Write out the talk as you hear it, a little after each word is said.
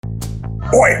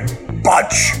Oi,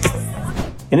 Budge!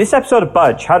 In this episode of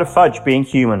Budge, How to Fudge Being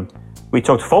Human, we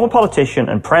talked to former politician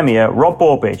and Premier Rob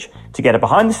Borbidge to get a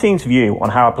behind-the-scenes view on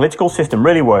how our political system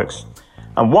really works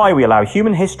and why we allow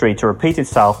human history to repeat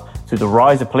itself through the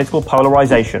rise of political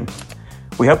polarisation.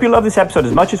 We hope you love this episode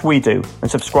as much as we do,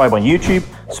 and subscribe on YouTube,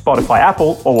 Spotify,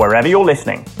 Apple, or wherever you're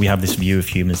listening. We have this view of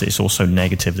humans that it's also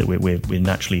negative, that we're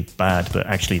naturally bad, but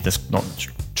actually that's not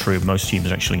true. Most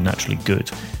humans are actually naturally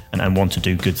good and want to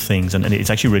do good things. And it's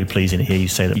actually really pleasing to hear you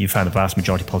say that you found the vast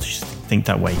majority of politicians think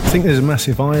that way. I think there's a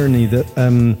massive irony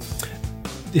that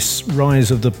this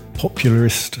rise of the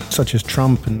popularist, such as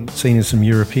Trump, and seen in some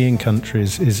European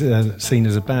countries, is seen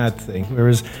as a bad thing,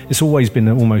 whereas it's always been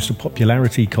almost a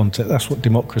popularity contest. That's what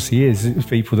democracy is. It's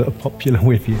people that are popular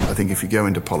with you. I think if you go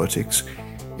into politics,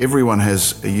 everyone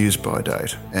has a use-by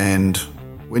date, and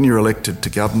when you're elected to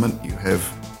government, you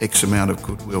have X amount of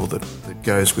goodwill that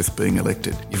goes with being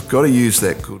elected. You've got to use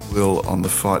that goodwill on the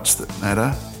fights that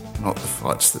matter, not the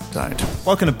fights that don't.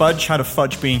 Welcome to Budge, How to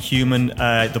Fudge Being Human,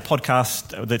 the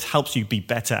podcast that helps you be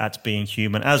better at being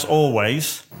human. As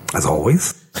always,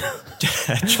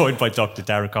 joined by Dr.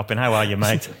 Derek Oppen. How are you,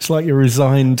 mate? It's like you're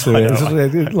resigned to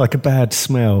it. It's like a bad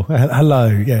smell. Hello,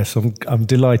 yes, I'm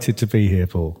delighted to be here,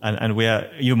 Paul. And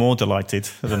you're more delighted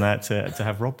than that to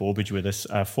have Rob Borbidge with us,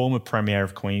 former Premier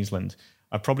of Queensland.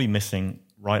 Probably missing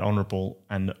Right Honourable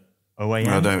and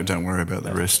OAM. No, don't worry about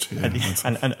the rest. Yeah, and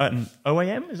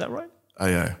OAM, is that right?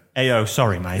 AO. AO,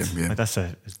 sorry, mate. Yeah. That's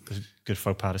a good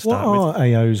faux pas to start with. What are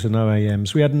AOs and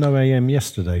OAMs? We had an OAM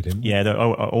yesterday, didn't we? Yeah, the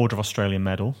Order of Australian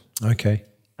Medal. Okay.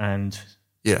 And...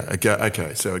 Yeah,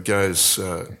 okay. So it goes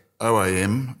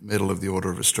OAM, Medal of the Order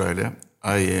of Australia,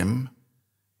 AM,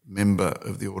 Member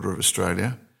of the Order of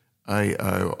Australia,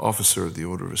 AO, Officer of the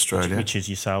Order of Australia. Which is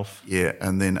yourself. Yeah,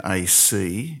 and then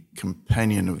AC,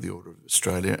 Companion of the Order of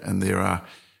Australia, and there are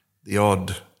the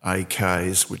odd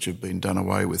AKs which have been done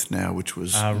away with now, which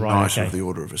was Knight of the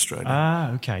Order of Australia.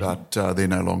 Ah, okay. But they're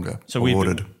no longer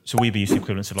awarded. We'd be used to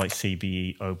equivalents of like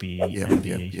CBE, OBE,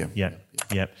 MBE.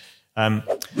 Yep.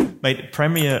 Mate,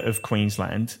 Premier of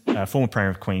Queensland, former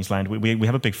Premier of Queensland, we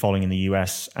have a big following in the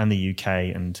US and the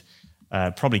UK and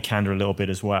probably Canada a little bit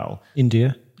as well.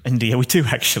 India, we do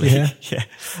actually.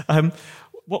 Yeah.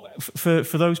 What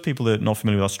for those people that are not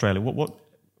familiar with Australia?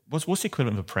 What's the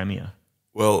equivalent of a premier?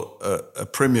 Well, a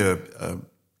premier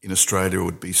in Australia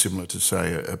would be similar to,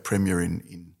 say, a premier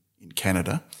in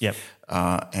Canada. Yep.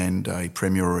 And a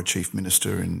premier or a chief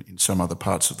minister in some other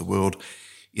parts of the world.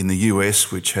 In the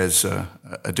US, which has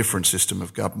a different system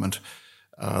of government,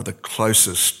 the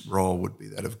closest role would be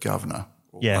that of governor.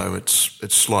 Although it's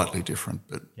slightly different,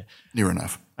 but near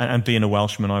enough. And being a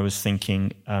Welshman, I was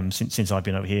thinking, since I've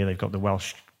been over here, they've got the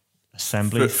Welsh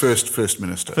Assembly. First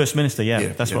Minister. First Minister,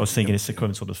 That's what I was thinking. It's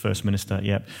equivalent to the First Minister,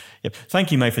 Yep.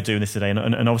 Thank you, mate, for doing this today.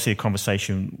 And obviously a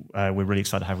conversation we're really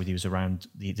excited to have with you is around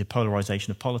the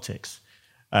polarisation of politics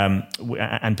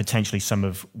and potentially some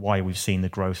of why we've seen the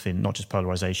growth in not just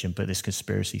polarisation, but this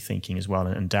conspiracy thinking as well.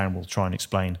 And Darren will try and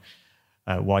explain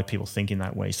why people think in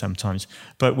that way sometimes.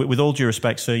 But with all due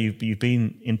respect, sir, you've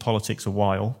been in politics a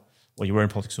while, or you were in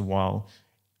politics a while.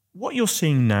 What you're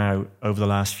seeing now over the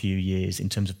last few years in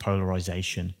terms of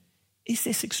polarisation, is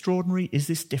this extraordinary? Is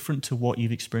this different to what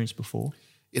you've experienced before?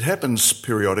 It happens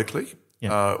periodically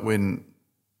when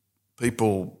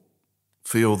people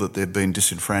feel that they've been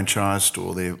disenfranchised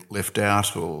or they're left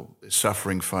out or they're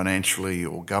suffering financially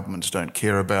or governments don't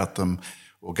care about them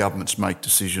or governments make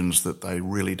decisions that they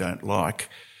really don't like.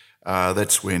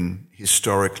 That's when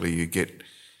historically you get,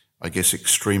 I guess,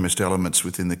 extremist elements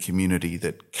within the community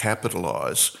that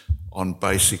capitalise on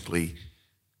basically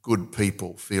good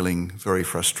people feeling very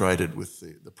frustrated with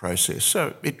the process.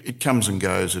 So it comes and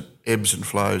goes, it ebbs and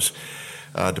flows,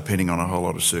 depending on a whole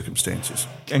lot of circumstances.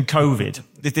 And COVID,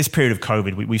 this period of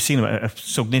COVID, we've seen a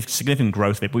significant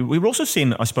growth of it. We've also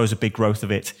seen, I suppose, a big growth of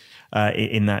it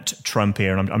in that Trump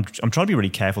era. And I'm trying to be really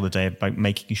careful today about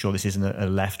making sure this isn't a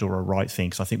left or a right thing,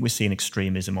 because I think we're seeing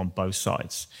extremism on both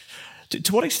sides.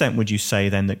 To what extent would you say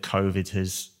then that COVID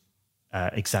has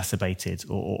exacerbated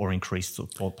or increased the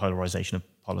polarisation of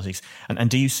politics? And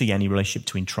do you see any relationship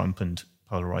between Trump and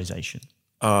polarisation?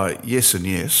 Yes and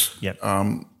yes. Yep.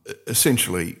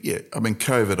 Essentially, yeah. I mean,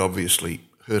 COVID obviously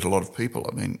hurt a lot of people.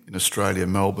 I mean, in Australia,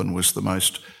 Melbourne was the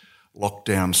most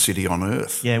lockdown city on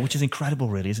earth. Yeah, which is incredible,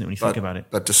 really, isn't it, when you think about it?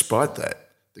 But despite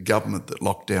that, the government that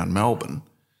locked down Melbourne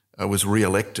was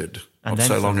re-elected not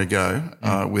so long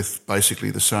ago with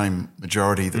basically the same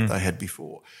majority that they had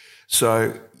before.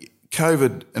 So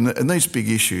COVID and these big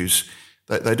issues,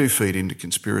 they do feed into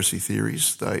conspiracy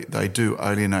theories. They do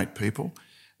alienate people,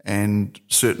 and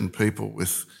certain people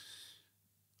with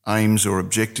aims or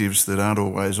objectives that aren't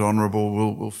always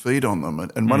honourable will feed on them.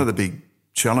 And one of the big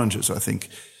challenges, I think,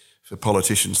 for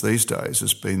politicians these days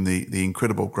has been the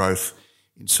incredible growth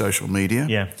in social media.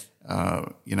 Yeah.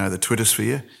 The Twitter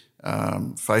sphere,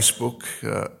 Facebook,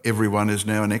 everyone is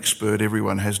now an expert,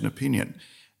 everyone has an opinion.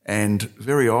 And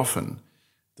very often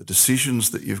the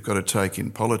decisions that you've got to take in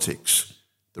politics,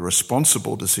 the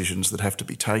responsible decisions that have to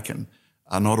be taken,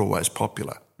 are not always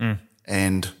popular.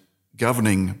 And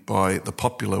governing by the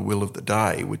popular will of the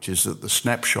day, which is the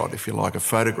snapshot, if you like, a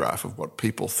photograph of what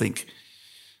people think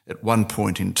at one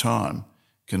point in time,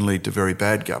 can lead to very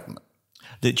bad government.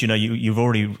 You've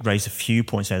already raised a few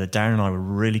points there that Darren and I were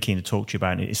really keen to talk to you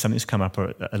about. And it's something that's come up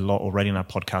a lot already in our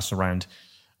podcast around,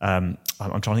 I'm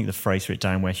trying to think of the phrase for it,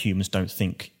 Darren, where humans don't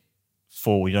think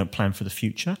forward, we don't plan for the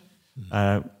future.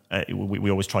 We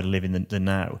always try to live in the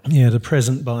now. Yeah, the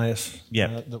present bias.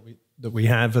 Yeah. That we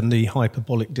have, and the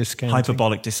hyperbolic discounting.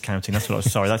 Hyperbolic discounting, that's what I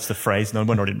was, sorry, that's the phrase. No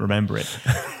wonder I didn't remember it.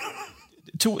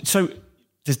 So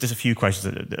there's a few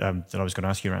questions that I was going to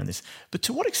ask you around this. But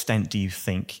to what extent do you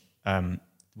think,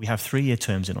 we have 3-year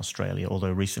terms in Australia,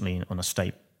 although recently on a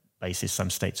state basis,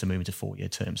 some states are moving to 4-year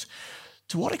terms.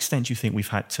 To what extent do you think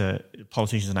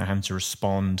politicians are now having to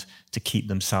respond to keep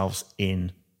themselves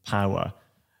in power,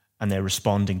 and they're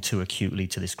responding too acutely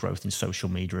to this growth in social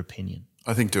media opinion?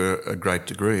 I think to a great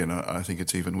degree, and I think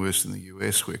it's even worse in the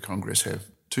US, where Congress have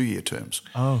 2-year terms.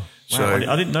 Oh, wow. So,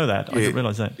 I didn't know that. I didn't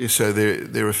realise that. Yeah, so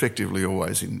they're effectively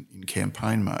always in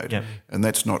campaign mode, yep. And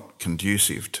that's not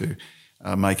conducive to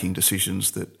making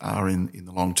decisions that are in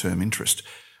the long-term interest.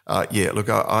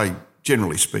 I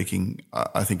generally speaking,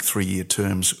 I think 3-year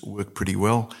terms work pretty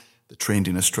well. The trend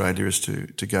in Australia is to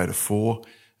go to 4.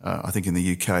 I think in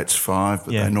the UK it's 5,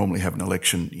 but they normally have an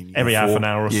election in every year 4. Half an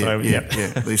hour or so. Yeah.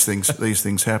 These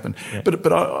things happen. Yeah.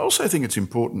 But I also think it's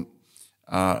important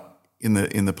in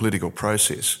the political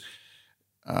process.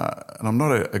 And I'm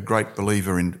not a great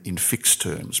believer in fixed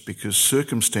terms, because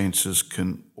circumstances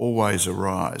can always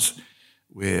arise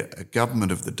where a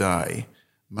government of the day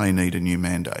may need a new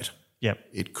mandate. Yep.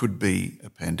 It could be a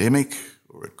pandemic,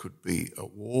 or it could be a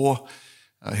war,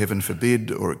 heaven forbid,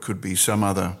 or it could be some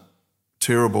other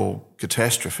terrible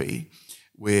catastrophe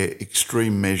where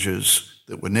extreme measures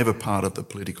that were never part of the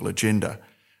political agenda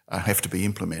have to be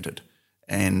implemented.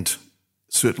 And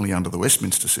certainly under the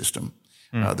Westminster system,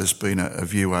 there's been a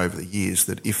view over the years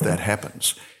that if that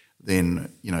happens,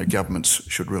 then governments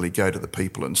should really go to the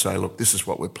people and say, look, this is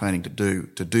what we're planning to do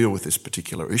to deal with this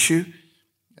particular issue,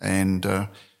 and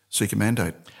seek a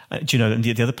mandate.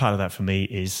 The other part of that for me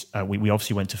is we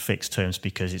obviously went to fixed terms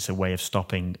because it's a way of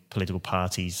stopping political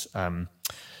parties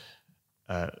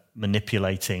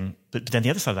manipulating. But then the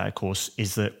other side of that, of course,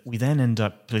 is that we then end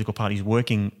up political parties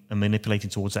working and manipulating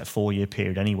towards that 4-year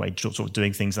period anyway, sort of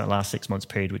doing things in that last 6 months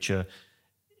period which are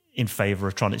in favour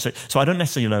of trying to. So I don't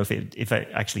necessarily know if it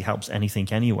actually helps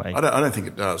anything anyway. I don't think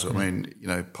it does. I mean,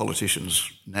 politicians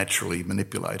naturally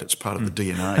manipulate. It's part of the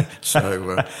DNA.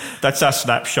 So that's our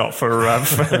snapshot for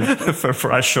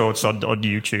our shorts on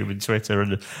YouTube and Twitter.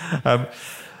 And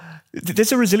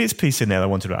there's a resilience piece in there that I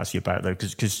wanted to ask you about, though,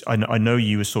 because I know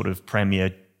you were sort of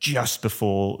premier just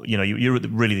before you were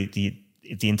really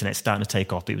the internet starting to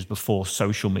take off. But it was before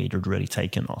social media had really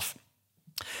taken off.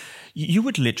 You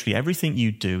would literally, everything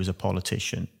you do as a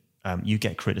politician, you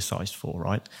get criticised for,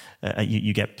 right?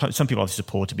 You get, some people obviously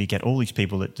support it, but you get all these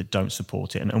people that don't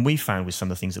support it. And we found with some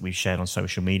of the things that we've shared on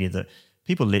social media that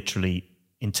people literally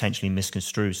intentionally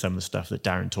misconstrue some of the stuff that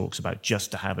Darren talks about just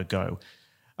to have a go.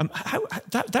 How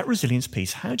that resilience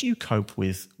piece, how do you cope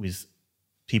with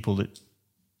people that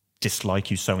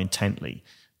dislike you so intently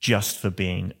just for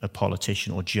being a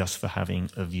politician or just for having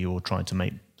a view or trying to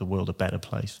make the world a better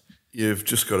place? You've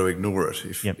just got to ignore it.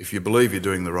 If you believe you're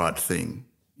doing the right thing,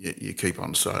 you keep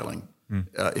on sailing.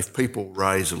 If people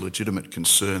raise a legitimate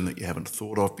concern that you haven't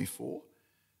thought of before,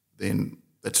 then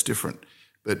that's different.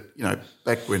 But,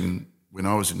 back when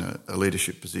I was in a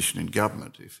leadership position in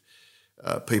government, if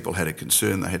people had a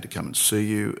concern, they had to come and see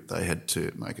you, they had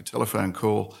to make a telephone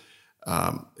call,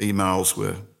 emails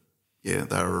were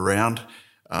around,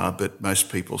 but most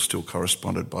people still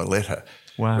corresponded by letter.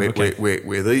 Wow,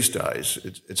 where these days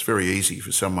it's very easy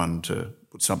for someone to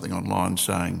put something online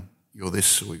saying you're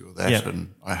this or you're that,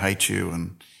 and I hate you,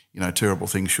 and terrible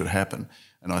things should happen.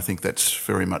 And I think that's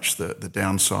very much the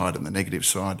downside and the negative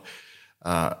side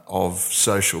of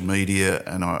social media.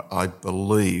 And I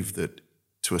believe that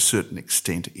to a certain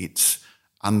extent it's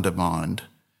undermined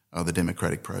the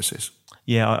democratic process.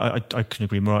 Yeah, I couldn't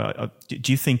agree more.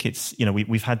 Do you think it's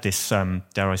we've had this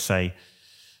dare I say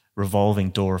revolving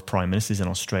door of prime ministers in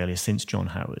Australia since John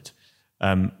Howard.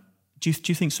 Do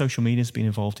you think social media has been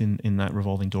involved in that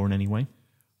revolving door in any way?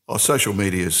 Well, social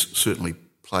media has certainly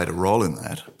played a role in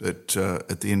that, but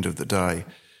at the end of the day,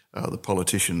 the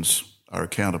politicians are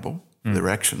accountable for their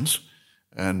actions,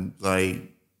 and they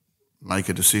make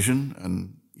a decision,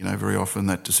 and very often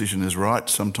that decision is right.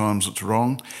 Sometimes it's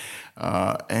wrong,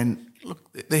 and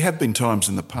look, there have been times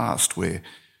in the past where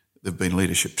there've been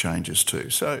leadership changes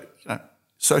too. So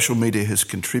social media has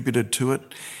contributed to it.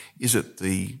 Is it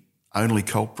the only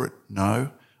culprit?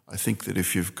 No. I think that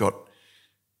if you've got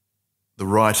the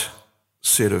right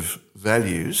set of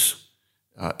values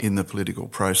in the political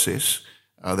process,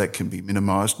 that can be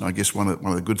minimised. And I guess one of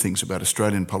the good things about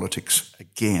Australian politics,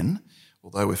 again,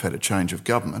 although we've had a change of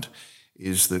government,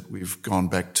 is that we've gone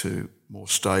back to more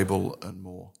stable and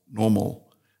more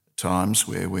normal times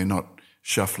where we're not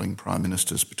shuffling prime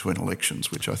ministers between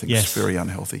elections, which I think is very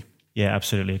unhealthy. Yeah,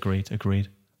 absolutely. Agreed.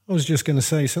 I was just going to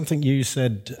say something you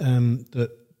said, that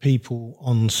people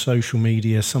on social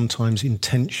media sometimes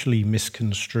intentionally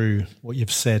misconstrue what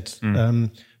you've said.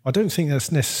 I don't think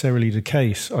that's necessarily the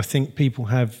case. I think people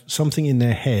have something in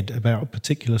their head about a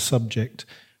particular subject,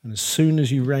 and as soon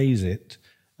as you raise it,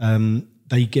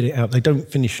 they get it out. They don't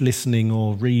finish listening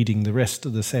or reading the rest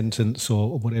of the sentence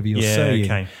or whatever you're saying.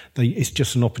 Okay. It's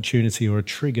just an opportunity or a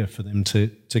trigger for them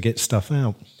to get stuff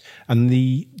out. And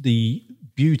the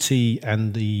beauty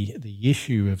and the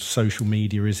issue of social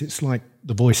media is it's like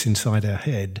the voice inside our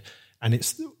head, and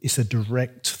it's a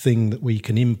direct thing that we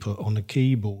can input on a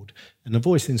keyboard. And the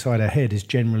voice inside our head is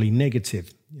generally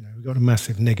negative. We've got a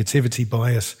massive negativity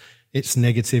bias. It's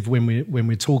negative when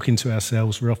we're talking to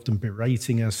ourselves. We're often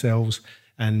berating ourselves.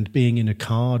 And being in a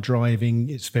car driving,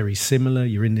 it's very similar.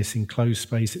 You're in this enclosed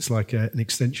space. It's like an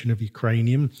extension of your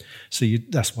cranium. So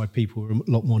that's why people are a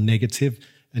lot more negative.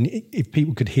 And if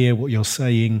people could hear what you're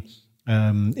saying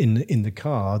in the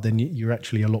car, then you're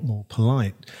actually a lot more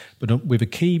polite. But with a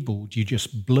keyboard, you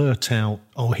just blurt out,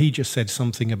 "Oh, he just said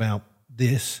something about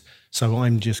this, so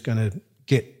I'm just going to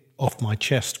get off my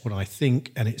chest what I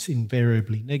think," and it's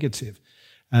invariably negative.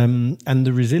 And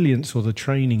the resilience or the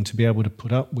training to be able to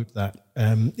put up with that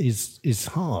is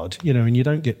hard, and you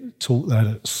don't get taught that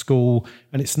at school,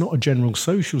 and it's not a general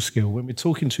social skill. When we're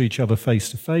talking to each other face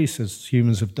to face, as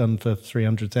humans have done for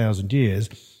 300,000 years,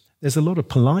 there's a lot of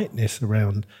politeness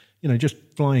around, just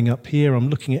flying up here, I'm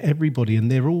looking at everybody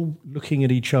and they're all looking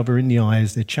at each other in the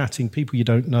eyes, they're chatting, people you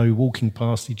don't know, walking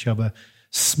past each other,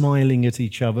 smiling at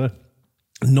each other,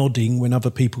 nodding when other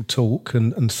people talk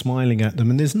and smiling at them.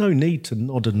 And there's no need to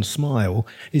nod and smile.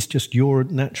 It's just you're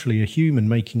naturally a human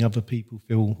making other people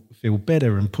feel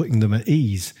better and putting them at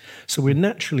ease. So we're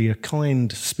naturally a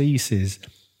kind species,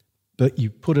 but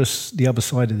you put us the other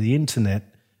side of the internet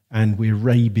and we're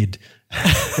rabid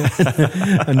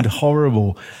and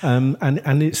horrible. And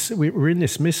we're in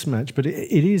this mismatch, but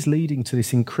it is leading to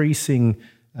this increasing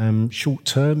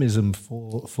short-termism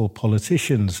for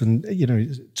politicians. And,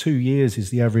 2 years is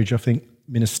the average, I think,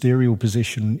 ministerial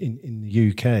position in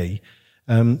the UK.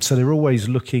 So they're always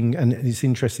looking, and it's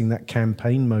interesting that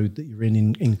campaign mode that you're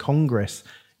in Congress,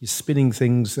 you're spinning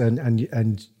things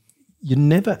and you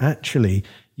never actually...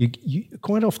 You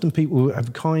quite often people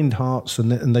have kind hearts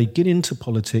and they get into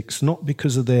politics not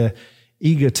because of their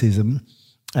egotism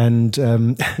and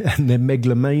their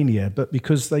megalomania, but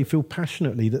because they feel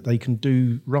passionately that they can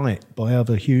do right by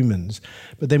other humans.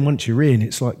 But then once you're in,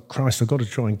 it's like, Christ, I've got to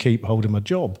try and keep hold of my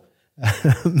job.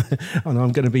 And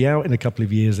I'm going to be out in a couple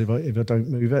of years if I don't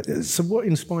move out. So what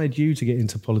inspired you to get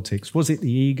into politics? Was it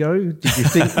the ego? Did you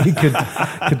think you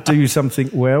could do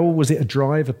something well? Was it a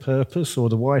drive, a purpose, or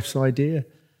the wife's idea?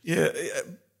 Yeah,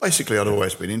 basically I'd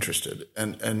always been interested,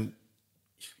 and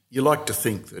you like to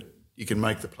think that you can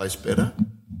make the place better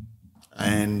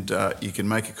and you can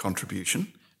make a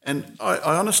contribution. And I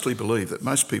honestly believe that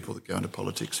most people that go into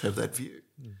politics have that view.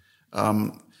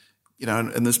 And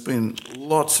there's been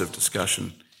lots of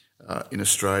discussion in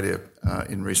Australia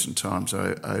in recent times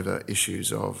over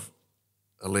issues of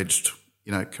alleged,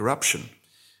 corruption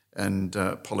and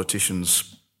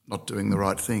politicians not doing the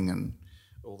right thing and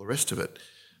all the rest of it.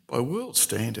 By world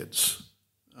standards,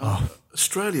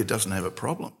 Australia doesn't have a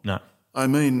problem. No. I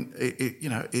mean,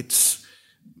 it's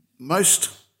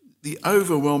the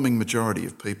overwhelming majority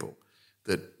of people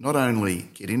that not only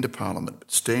get into Parliament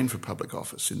but stand for public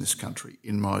office in this country,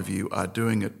 in my view, are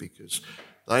doing it because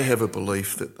they have a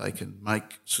belief that they can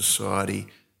make society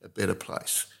a better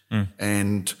place.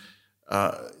 And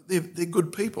they're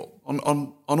good people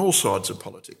on all sides of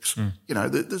politics.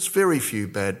 There's very few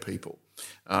bad people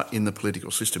in the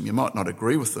political system. You might not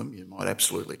agree with them, you might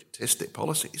absolutely detest their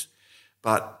policies,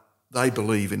 but they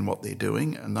believe in what they're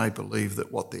doing and they believe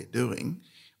that what they're doing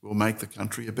will make the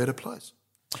country a better place.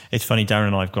 It's funny, Darren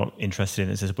and I have got interested in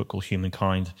this. There's a book called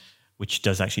Humankind, which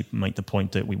does actually make the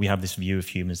point that we have this view of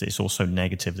humans that it's also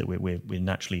negative, that we're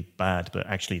naturally bad, but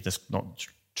actually that's not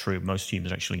true. Most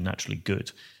humans are actually naturally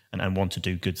good and want to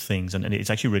do good things. And it's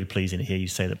actually really pleasing to hear you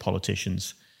say that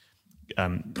politicians,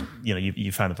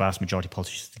 you found the vast majority of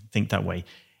politicians think that way.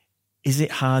 Is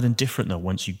it hard and different, though,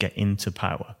 once you get into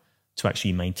power to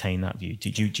actually maintain that view?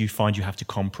 Do you find you have to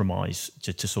compromise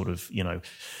to sort of,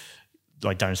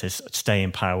 like Darren says, stay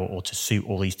in power, or to suit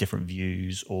all these different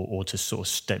views, or to sort of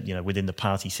step, within the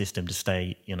party system to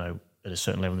stay, at a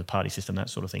certain level in the party system, that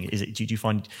sort of thing? Do you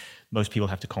find most people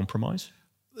have to compromise?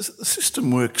 The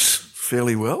system works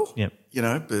fairly well, yep.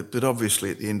 But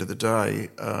obviously at the end of the day,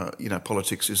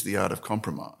 politics is the art of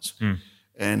compromise.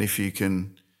 And if you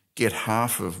can get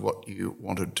half of what you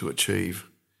wanted to achieve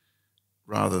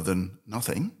rather than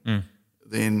nothing,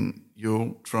 then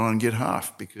you'll try and get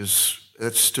half, because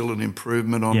that's still an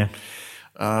improvement on,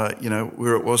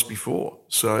 where it was before.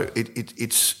 So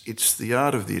it's the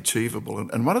art of the achievable.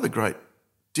 And one of the great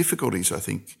difficulties, I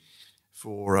think,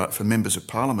 for members of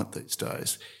parliament these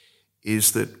days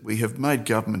is that we have made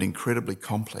government incredibly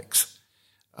complex.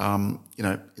 In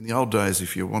the old days,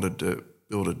 if you wanted to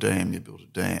build a dam, you built a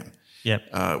dam.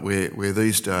 Yep. Where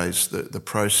these days the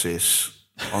process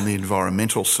on the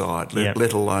environmental side,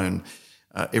 let alone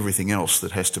everything else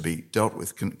that has to be dealt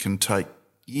with, can take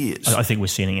years. I think we're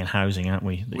seeing it in housing, aren't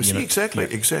we?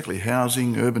 Exactly.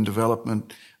 Housing, urban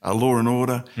development, law and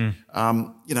order.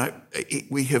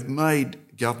 We have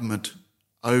made government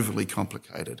overly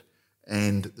complicated,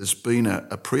 and there's been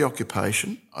a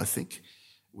preoccupation, I think,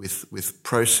 with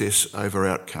process over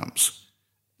outcomes.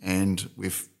 And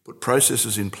we've put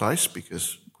processes in place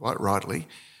because, quite rightly,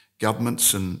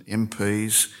 governments and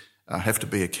MPs have to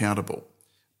be accountable.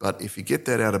 But if you get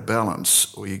that out of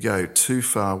balance, or you go too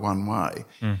far one way,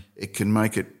 it can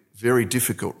make it very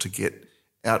difficult to get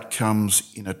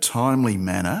outcomes in a timely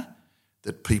manner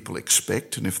that people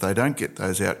expect. And if they don't get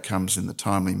those outcomes in the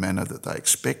timely manner that they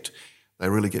expect, they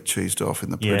really get cheesed off in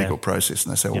the political process,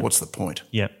 and they say, well, what's the point?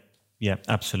 Yeah,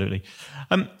 absolutely.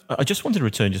 I just wanted to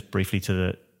return just briefly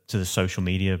to the social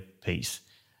media piece.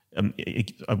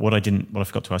 What I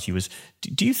forgot to ask you was,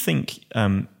 do you think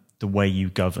the way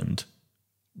you governed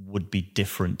would be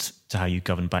different to how you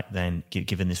governed back then,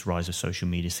 given this rise of social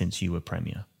media since you were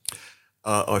Premier?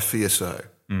 I fear so,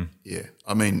 yeah.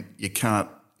 I mean, you can't,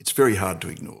 it's very hard to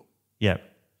ignore. Yeah.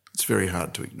 It's very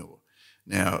hard to ignore.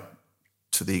 Now,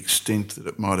 to the extent that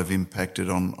it might have impacted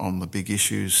on the big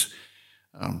issues,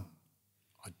 I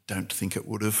don't think it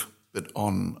would have. But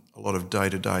on a lot of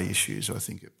day-to-day issues, I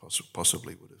think it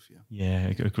possibly would have. Yeah,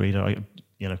 agreed. I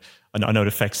know it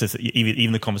affects us.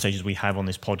 Even the conversations we have on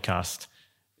this podcast,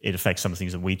 it affects some of the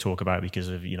things that we talk about because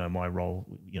of my role.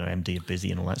 MD are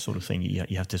busy and all that sort of thing.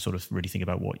 You have to sort of really think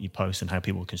about what you post and how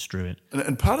people construe it.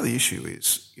 And part of the issue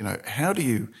is, how do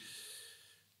you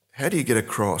get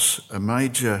across a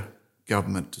major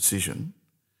government decision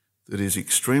that is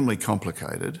extremely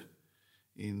complicated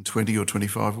in 20 or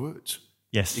 25 words?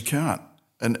 Yes. You can't.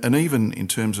 And even in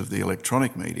terms of the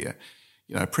electronic media,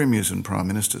 premiers and prime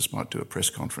ministers might do a press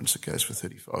conference that goes for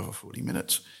 35 or 40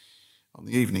 minutes. On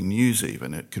the evening news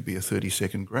even, it could be a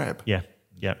 30-second grab. Yeah.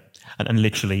 And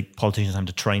literally politicians have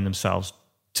to train themselves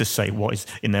to say what is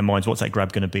in their minds, what's that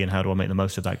grab going to be and how do I make the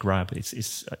most of that grab?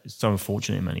 It's so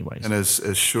unfortunate in many ways. And as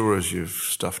sure as you've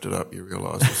stuffed it up, you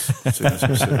realise as soon as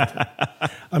you've said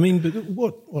it. I mean, but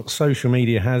what social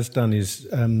media has done is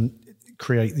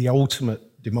create the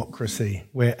ultimate democracy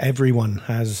where everyone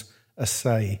has a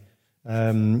say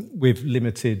with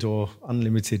limited or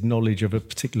unlimited knowledge of a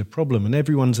particular problem, and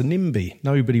everyone's a NIMBY.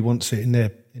 Nobody wants it in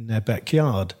their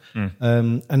backyard,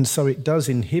 and so it does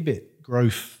inhibit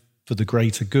growth for the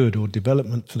greater good or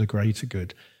development for the greater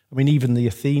good. I mean, even the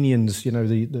Athenians,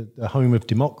 the home of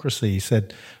democracy,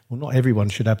 said, well, not everyone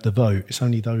should have the vote. It's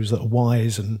only those that are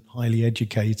wise and highly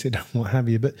educated and what have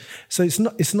you. But so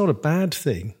it's not a bad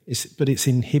thing, but it's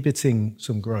inhibiting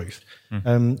some growth.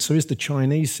 So is the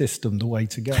Chinese system the way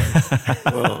to go?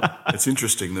 Well, it's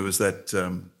interesting. There was that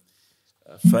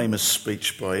famous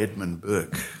speech by Edmund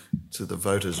Burke to the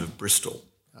voters of Bristol,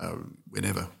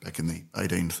 back in the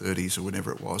 1830s or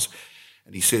whenever it was.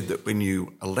 And he said that when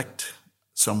you elect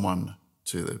someone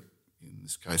in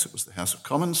this case it was the House of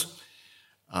Commons,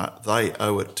 they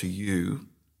owe it to you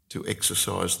to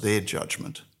exercise their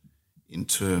judgment in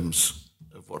terms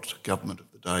of what government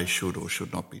of the day should or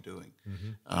should not be doing.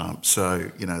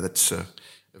 So that's a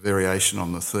variation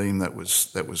on the theme that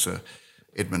was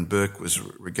Edmund Burke was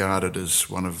regarded as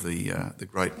one of the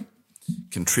great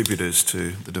contributors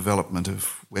to the development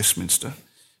of Westminster.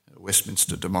 the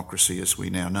Westminster democracy as we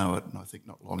now know it. And I think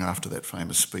not long after that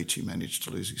famous speech, he managed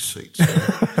to lose his seat. So.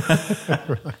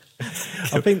 Right.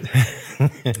 I think,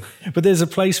 but there's a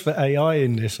place for AI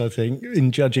in this, I think,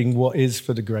 in judging what is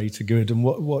for the greater good and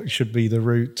what should be the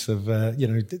roots of,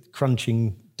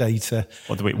 crunching data.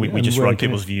 Well, we just run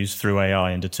people's views through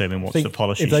AI and determine what's the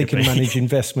policy. If they can manage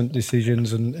investment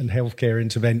decisions and healthcare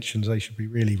interventions, they should be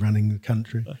really running the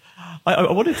country.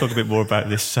 I want to talk a bit more about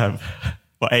this, AI.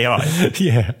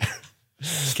 Yeah.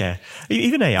 Scare.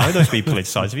 Even AI, those people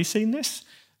politicized. Have you seen this?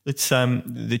 It's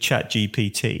the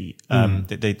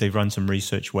ChatGPT. They run some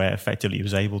research where effectively he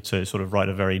was able to sort of write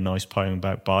a very nice poem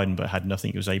about Biden, but had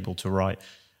nothing he was able to write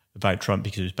about Trump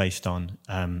because it was based on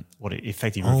what it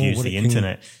effectively reviews the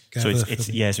internet. So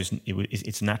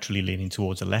it's naturally leaning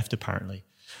towards the left apparently.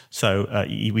 So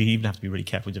we even have to be really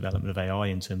careful with development of AI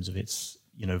in terms of its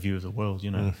view of the world.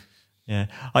 Yeah,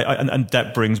 and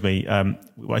that brings me.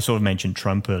 I sort of mentioned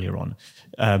Trump earlier on,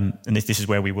 and this is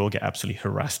where we will get absolutely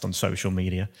harassed on social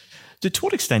media. To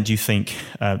what extent do you think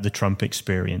the Trump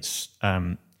experience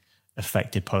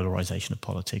affected polarization of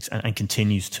politics and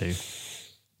continues to?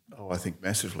 Oh, I think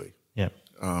massively. Yeah,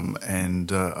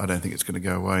 and I don't think it's going to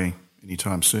go away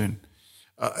anytime soon.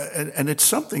 And it's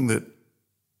something that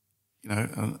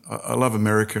I love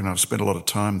America and I've spent a lot of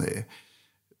time there,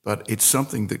 but it's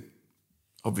something that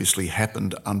obviously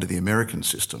happened under the American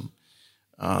system,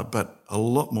 but a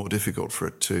lot more difficult for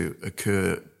it to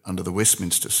occur under the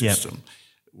Westminster system,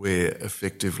 where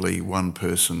effectively one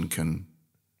person can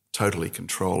totally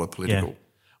control a political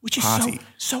Which is party.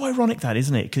 so ironic, that,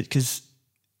 isn't it? Because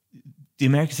the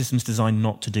American system is designed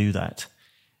not to do that.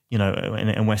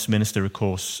 In Westminster, of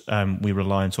course, we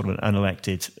rely on sort of an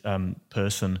unelected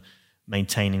person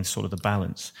maintaining sort of the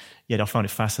balance. Yet I find it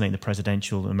fascinating the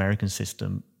presidential American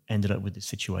system ended up with this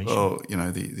situation. Well,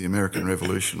 the American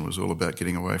Revolution was all about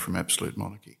getting away from absolute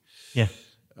monarchy. Yeah.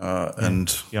 And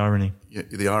the irony. Yeah,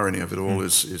 the irony of it all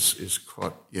is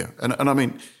quite and I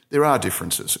mean there are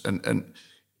differences and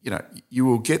you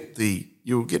will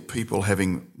get people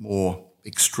having more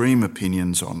extreme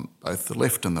opinions on both the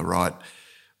left and the right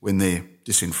when they're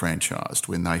disenfranchised,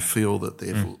 when they feel that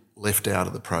they've left out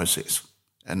of the process.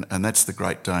 And that's the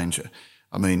great danger.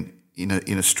 I mean,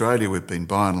 in Australia, we've been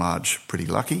by and large pretty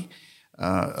lucky.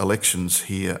 Elections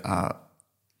here are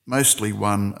mostly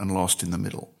won and lost in the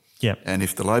middle. Yeah. And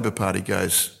if the Labor Party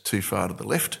goes too far to the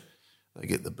left, they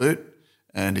get the boot.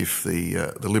 And if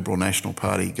the Liberal National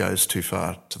Party goes too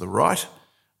far to the right,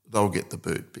 they'll get the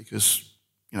boot because,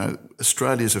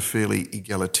 Australia's a fairly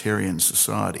egalitarian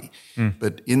society.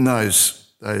 But in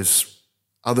those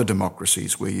other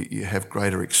democracies where you have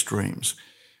greater extremes,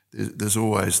 there's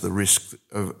always the risk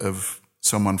of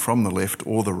someone from the left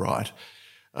or the right,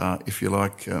 if you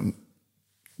like,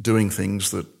 doing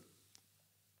things that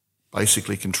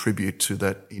basically contribute to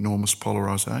that enormous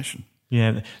polarisation.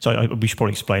 Yeah, so we should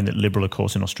probably explain that liberal, of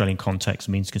course, in Australian context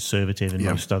means conservative in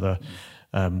most other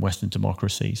Western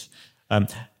democracies.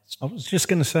 I was just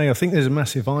going to say, I think there's a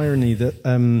massive irony that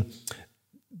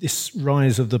this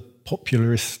rise of the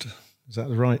popularist, is that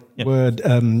the right word,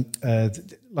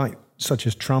 such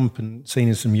as Trump and seen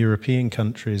in some European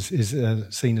countries, is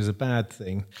seen as a bad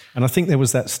thing. And I think there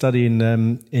was that study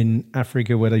in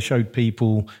Africa where they showed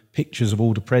people pictures of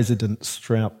all the presidents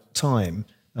throughout time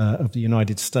of the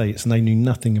United States, and they knew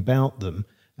nothing about them.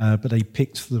 But they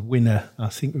picked the winner, I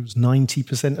think it was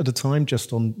 90% of the time,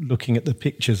 just on looking at the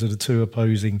pictures of the two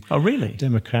opposing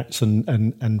Democrats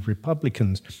and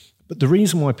Republicans. But the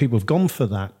reason why people have gone for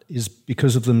that is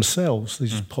because of themselves,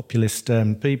 these populist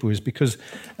people, is because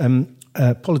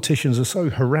politicians are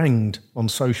so harangued on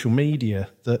social media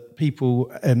that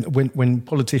people, when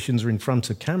politicians are in front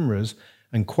of cameras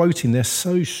and quoting, they're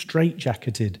so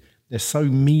straitjacketed, they're so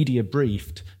media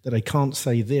briefed that they can't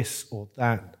say this or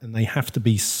that, and they have to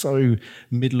be so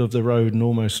middle of the road and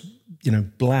almost,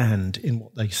 bland in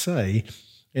what they say.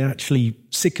 It actually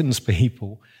sickens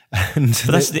people.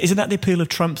 But isn't that the appeal of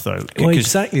Trump, though? Well,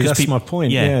 exactly. That's my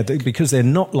point. Yeah, because they're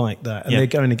not like that, and they're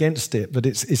going against it. But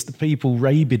it's the people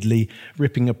rabidly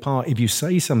ripping apart. If you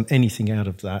say anything out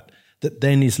of that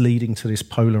then is leading to this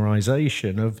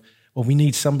polarisation of, well, we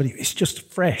need somebody. It's just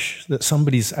fresh that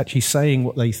somebody's actually saying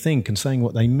what they think and saying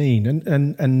what they mean.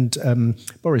 And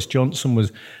Boris Johnson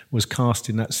was cast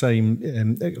in that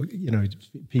same.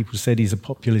 People said he's a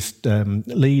populist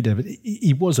leader, but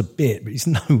he was a bit, but he's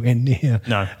nowhere near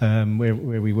where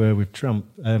we were with Trump.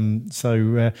 I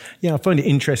find it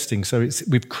interesting. So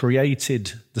we've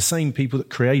created the same people that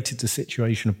created the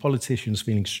situation of politicians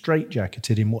feeling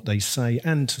straitjacketed in what they say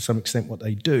and to some extent what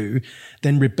they do,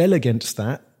 then rebel against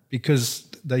that. Because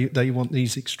They want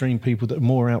these extreme people that are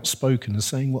more outspoken and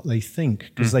saying what they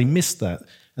think, because they miss that.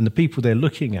 And the people they're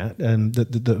looking at,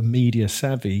 the media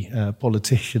savvy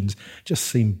politicians, just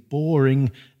seem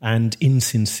boring and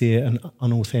insincere and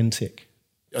unauthentic.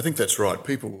 I think that's right.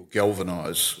 People will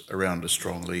galvanise around a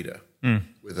strong leader,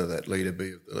 whether that leader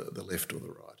be of the left or the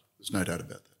right. There's no doubt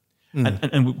about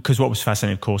that. And because what was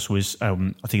fascinating, of course, was I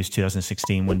think it was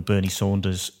 2016 when Bernie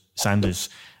Sanders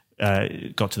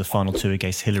got to the final two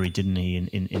against Hillary, didn't he,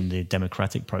 in the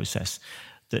democratic process?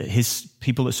 That his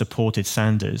people that supported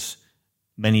Sanders,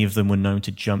 many of them were known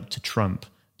to jump to Trump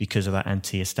because of that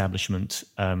anti-establishment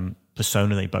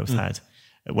persona they both had.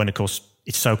 When, of course,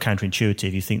 it's so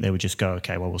counterintuitive, you think they would just go,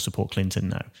 okay, well, we'll support Clinton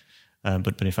now.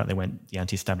 But in fact, they went the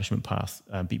anti-establishment path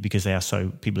because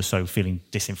people are so feeling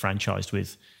disenfranchised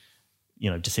with,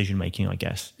 decision making, I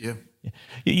guess. Yeah.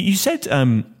 You said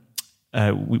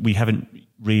we haven't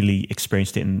really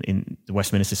experienced it in the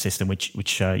Westminster system, which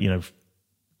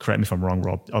correct me if I'm wrong,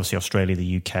 Rob. Obviously, Australia,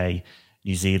 the UK,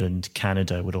 New Zealand,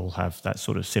 Canada would all have that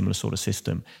sort of similar sort of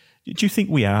system. Do you think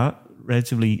we are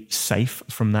relatively safe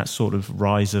from that sort of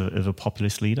rise of a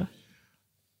populist leader?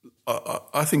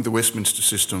 I think the Westminster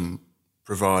system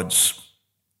provides,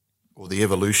 or the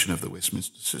evolution of the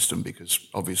Westminster system, because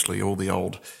obviously all the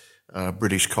old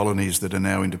British colonies that are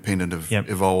now independent have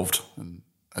evolved and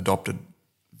adopted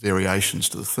variations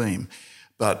to the theme.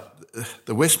 But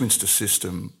the Westminster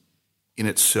system in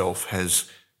itself has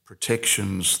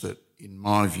protections that, in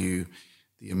my view,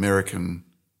 the American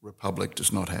Republic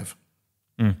does not have.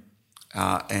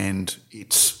 And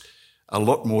it's a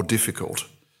lot more difficult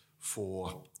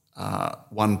for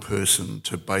one person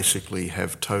to basically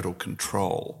have total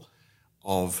control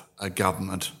of a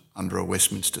government under a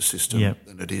Westminster system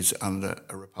than it is under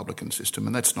a Republican system.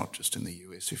 And that's not just in the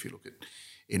US. If you look at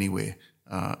anywhere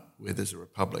where there's a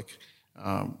republic,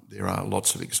 there are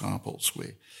lots of examples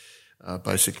where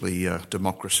basically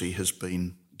democracy has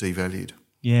been devalued.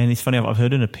 Yeah, and it's funny, I've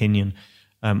heard an opinion.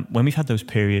 When we've had those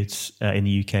periods in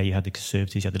the UK, you had the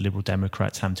Conservatives, you had the Liberal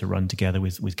Democrats having to run together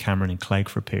with Cameron and Clegg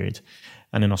for a period.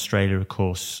 And in Australia, of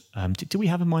course, did we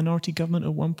have a minority government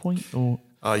at one point? Or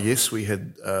yes, we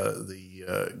had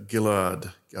the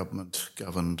Gillard government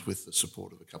governed with the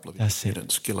support of a couple of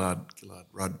independents. Gillard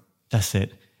Rudd. That's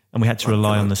it. And we had to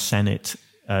rely on the Senate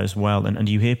as well. And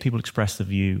you hear people express the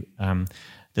view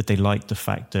that they liked the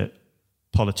fact that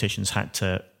politicians had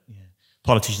to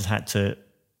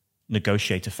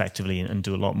negotiate effectively and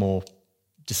do a lot more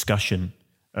discussion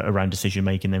around decision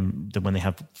making than when they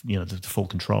have the full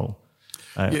control.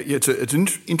 It's an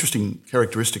interesting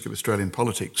characteristic of Australian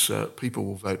politics. People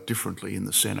will vote differently in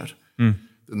the Senate than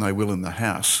they will in the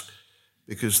House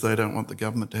because they don't want the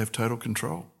government to have total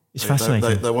control. It's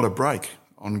fascinating. They want a break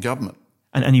on government.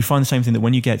 And you find the same thing that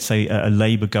when you get, say, a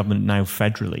Labour government now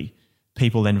federally,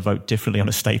 people then vote differently on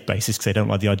a state basis because they don't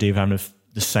like the idea of having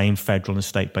the same federal and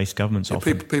state-based governments.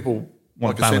 People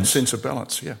want a sense of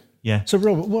balance, Yeah. So,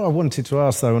 Robert, what I wanted to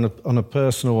ask, though, on a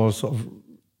personal or sort of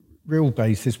real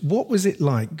basis, what was it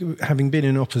like, having been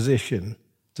in opposition,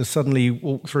 to suddenly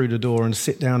walk through the door and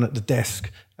sit down at the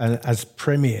desk as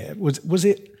Premier? Was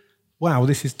it, wow,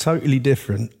 this is totally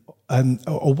different?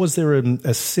 Or was there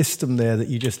a system there that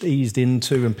you just eased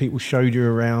into and people showed you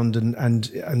around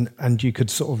and you could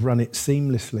sort of run it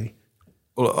seamlessly?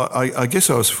 Well, I guess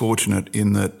I was fortunate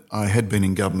in that I had been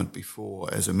in government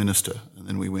before as a minister, and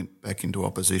then we went back into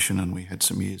opposition and we had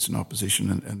some years in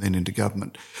opposition and then into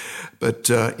government. But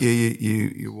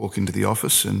you walk into the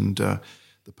office and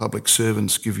the public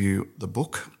servants give you the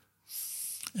book,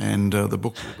 and the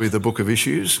book will be the book of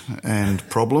issues and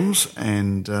problems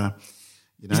and...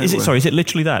 Is it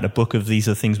literally that, a book of these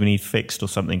are things we need fixed or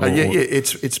something?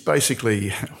 It's basically,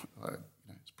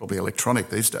 it's probably electronic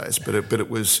these days, but it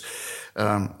was,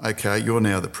 okay, you're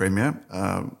now the Premier.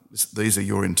 These are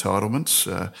your entitlements.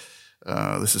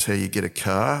 This is how you get a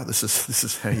car. This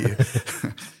is how you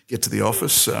get to the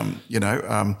office.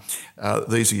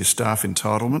 These are your staff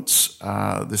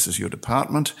entitlements. This is your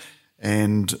department,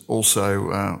 and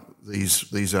also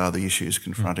these are the issues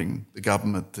confronting the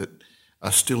government that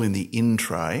are still in the in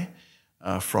tray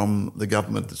from the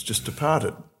government that's just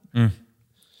departed. And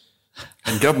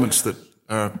governments that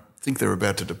think they're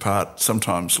about to depart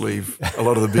sometimes leave a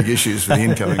lot of the big issues for the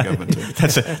incoming government.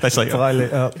 That's like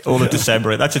all of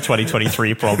December. That's a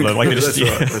 2023 problem.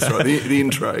 That's right. The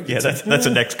in tray. Yeah, that's a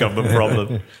next government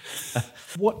problem.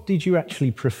 What did you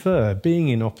actually prefer, being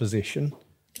in opposition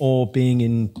or being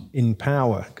in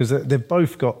power? Because they've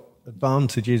both got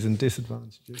advantages and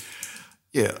disadvantages.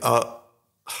 Yeah,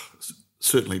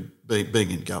 certainly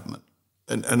being in government.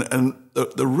 And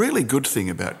the really good thing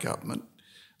about government,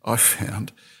 I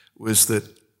found, was that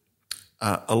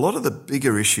a lot of the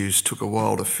bigger issues took a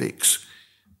while to fix,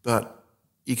 but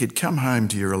you could come home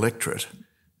to your electorate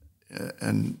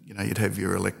and, you'd have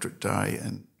your electorate day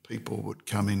and people would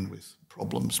come in with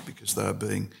problems because they were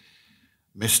being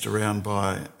messed around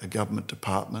by a government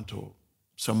department, or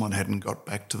someone hadn't got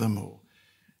back to them, or,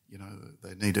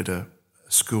 they needed a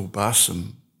school bus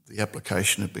and the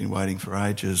application had been waiting for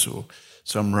ages, or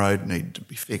some road needed to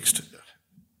be fixed.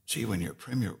 Gee, when you're a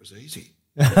premier, it was easy.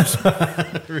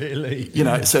 Really?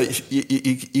 So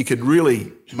you could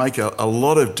really make a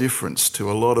lot of difference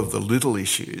to a lot of the little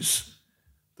issues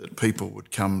that people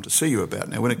would come to see you about.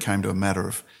 Now, when it came to a matter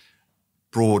of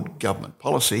broad government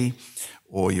policy,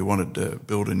 or you wanted to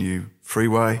build a new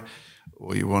freeway,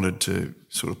 or you wanted to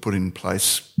sort of put in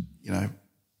place,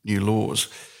 new laws,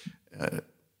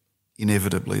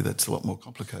 inevitably that's a lot more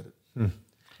complicated.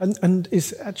 And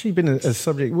it's actually been a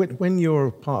subject, when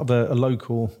you're part of a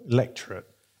local electorate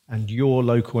and your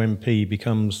local MP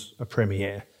becomes a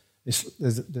premier,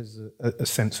 there's a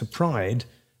sense of pride,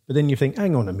 but then you think,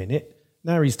 hang on a minute,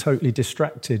 now he's totally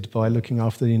distracted by looking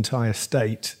after the entire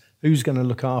state. Who's going to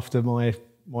look after my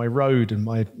road and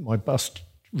my bus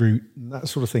route and that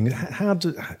sort of thing? How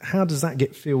does that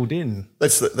get filled in?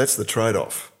 That's the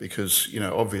trade-off, because,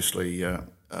 obviously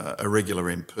a regular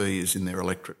MP is in their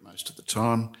electorate most of the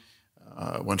time.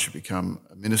 Once you become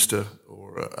a minister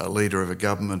or a leader of a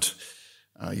government,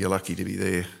 you're lucky to be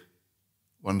there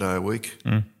one day a week,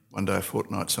 one day a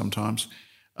fortnight sometimes.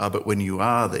 But when you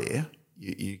are there,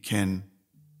 you can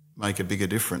make a bigger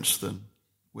difference than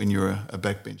when you're a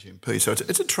backbench MP. So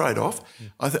it's a trade-off.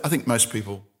 I think most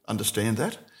people understand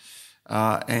that.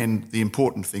 And the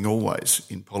important thing always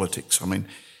in politics,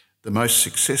 the most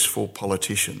successful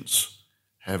politicians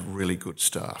have really good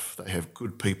staff. They have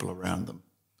good people around them.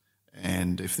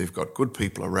 And if they've got good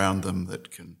people around them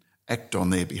that can act on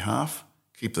their behalf,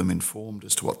 keep them informed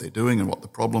as to what they're doing and what the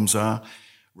problems are,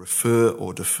 refer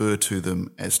or defer to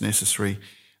them as necessary,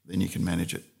 then you can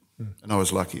manage it. And I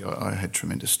was lucky. I had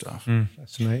tremendous staff.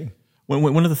 Fascinating.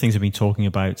 One of the things we've been talking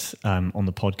about on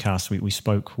the podcast, we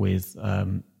spoke with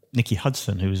Nikki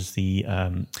Hudson, who was the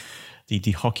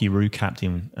Hockey-Roo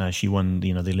captain. She won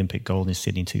the Olympic gold in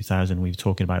Sydney in 2000. We were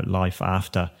talking about life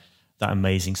after that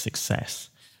amazing success.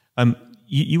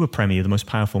 You were premier, the most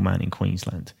powerful man in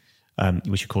Queensland,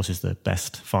 which of course is the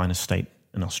best, finest state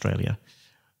in Australia.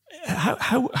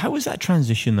 How was that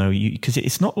transition though? Because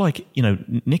it's not like,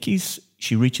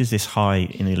 she reaches this high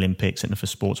in the Olympics, and for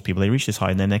sports people, they reach this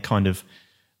high and then they're kind of,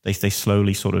 they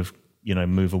slowly sort of,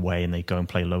 move away and they go and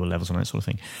play lower levels and that sort of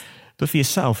thing. But for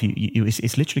yourself,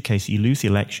 it's literally a case, you lose the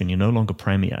election, you're no longer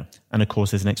premier. And of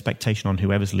course, there's an expectation on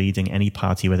whoever's leading any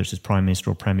party, whether it's as prime minister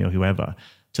or premier or whoever,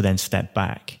 to then step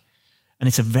back. And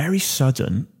it's a very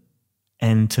sudden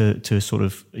end to sort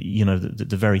of,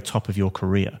 the very top of your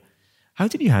career. How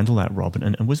did you handle that, Rob?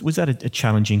 And was that a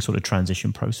challenging sort of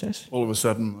transition process? All of a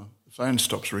sudden, the phone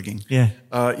stops ringing. Yeah.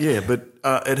 But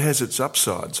it has its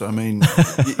upsides.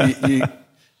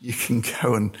 You can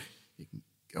go and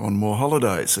go on more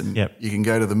holidays, and you can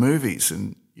go to the movies,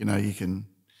 and you can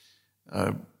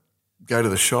go to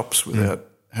the shops without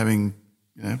having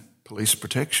police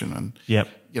protection, and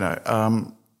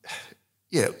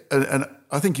and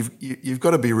I think you've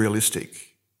got to be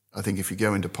realistic. I think if you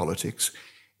go into politics,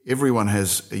 everyone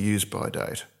has a use-by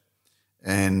date,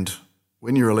 and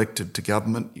when you're elected to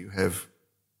government, you have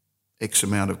X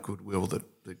amount of goodwill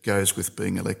that goes with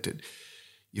being elected.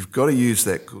 You've got to use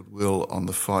that goodwill on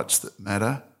the fights that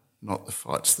matter, not the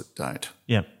fights that don't.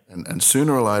 Yeah. And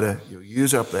sooner or later, you'll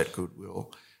use up that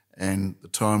goodwill and the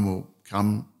time will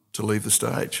come to leave the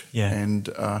stage. Yeah. And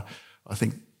I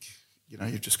think,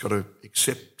 you've just got to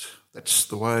accept that's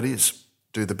the way it is.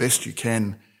 Do the best you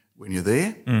can when you're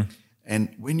there.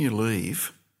 And when you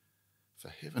leave, for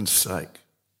heaven's sake,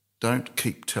 don't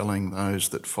keep telling those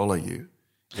that follow you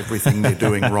everything they're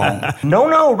doing wrong.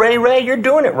 No, Ray, you're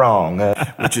doing it wrong.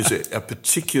 Which is a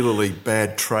particularly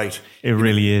bad trait. It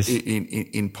really is.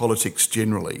 In politics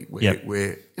generally,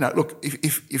 where look,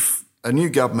 if a new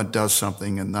government does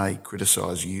something and they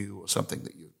criticise you or something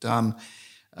that you've done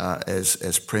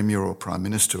as Premier or Prime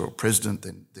Minister or President,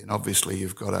 then obviously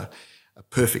you've got a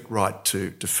perfect right to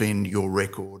defend your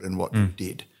record and what you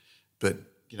did. But,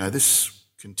 this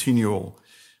continual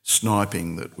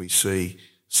sniping that we see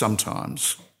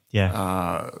sometimes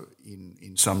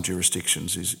in some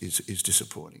jurisdictions is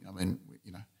disappointing.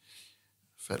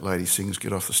 Fat lady sings,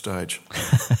 get off the stage.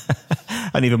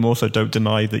 And even more so, don't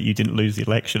deny that you didn't lose the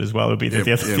election as well. Would be the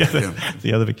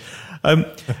other thing.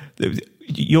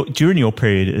 During your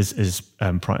period as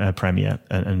Premier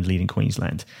and leading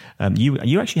Queensland,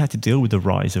 you actually had to deal with the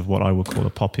rise of what I would call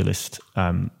a populist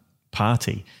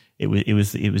party It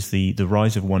was the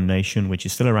rise of One Nation, which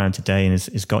is still around today and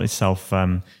has got itself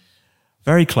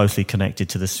very closely connected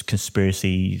to this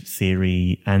conspiracy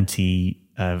theory,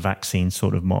 anti-vaccine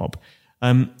sort of mob.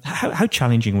 How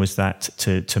challenging was that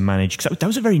to manage? Because that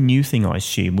was a very new thing, I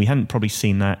assume. We hadn't probably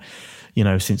seen that,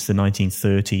 since the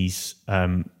 1930s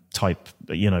type,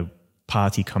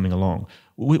 party coming along.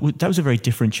 That was a very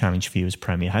different challenge for you as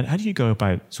Premier. How do you go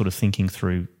about sort of thinking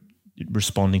through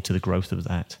responding to the growth of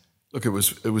that? Look, it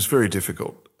was very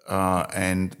difficult,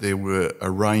 and there were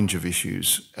a range of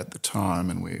issues at the time,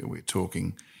 and we're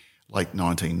talking late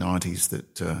 1990s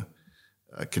that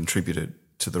contributed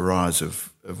to the rise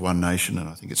of One Nation, and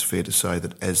I think it's fair to say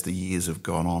that as the years have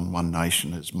gone on, One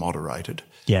Nation has moderated.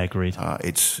 Yeah, agreed.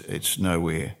 It's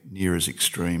nowhere near as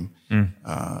extreme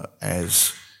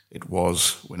as it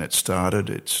was when it started.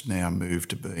 It's now moved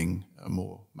to being a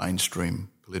more mainstream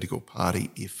political party,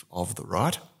 if of the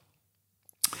right.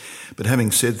 But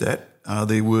having said that,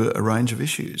 there were a range of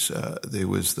issues. There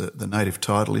was the native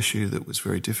title issue that was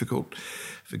very difficult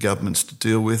for governments to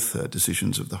deal with,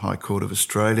 decisions of the High Court of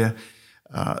Australia.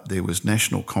 There was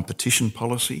national competition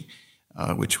policy,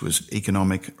 which was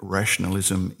economic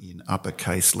rationalism in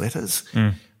uppercase letters,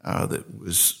 that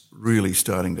was really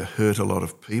starting to hurt a lot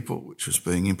of people, which was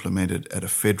being implemented at a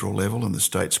federal level and the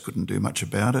states couldn't do much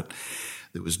about it.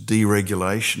 There was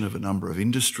deregulation of a number of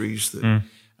industries, that,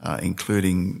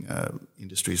 including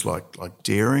industries like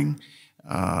dairying,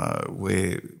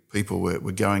 where people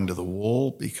were going to the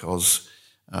wall because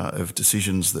of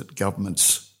decisions that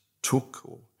governments took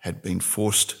or had been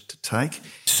forced to take.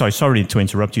 So sorry to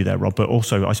interrupt you there, Rob, but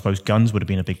also I suppose guns would have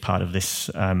been a big part of this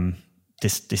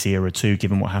this era too,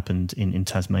 given what happened in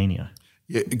Tasmania.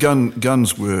 Yeah,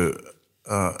 guns were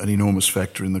an enormous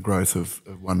factor in the growth of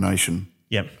One Nation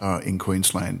in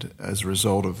Queensland as a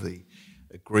result of the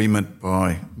agreement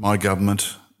by my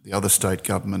government, the other state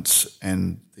governments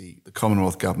and the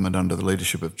Commonwealth government under the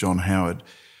leadership of John Howard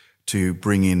to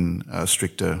bring in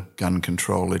stricter gun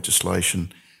control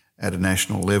legislation at a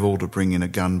national level, to bring in a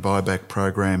gun buyback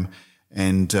program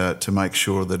and to make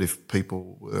sure that if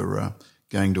people were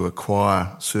going to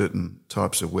acquire certain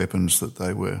types of weapons that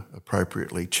they were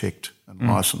appropriately checked and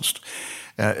licensed.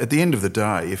 At the end of the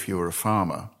day, if you were a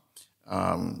farmer,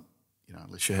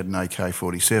 unless you had an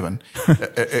AK-47,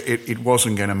 it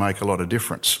wasn't going to make a lot of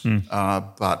difference.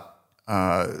 But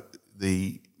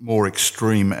the more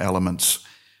extreme elements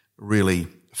really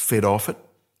fed off it.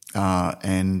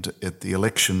 And at the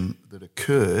election that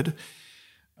occurred,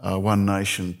 One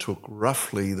Nation took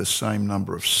roughly the same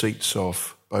number of seats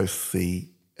off both the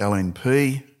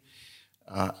LNP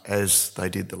as they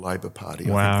did the Labor Party.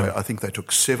 Wow. I think they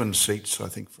took 7 seats,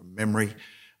 from memory,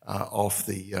 off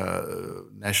the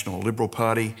National Liberal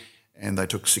Party, and they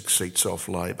took 6 seats off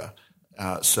Labor.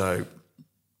 So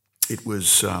it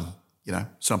was,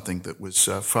 something that was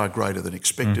far greater than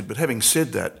expected. But having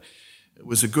said that, it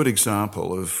was a good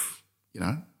example of,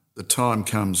 the time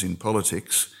comes in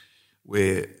politics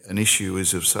where an issue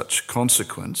is of such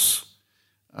consequence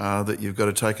that you've got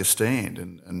to take a stand.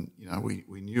 And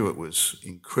we knew it was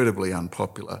incredibly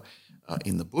unpopular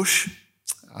in the bush.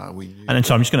 And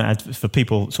so I'm just going to add, for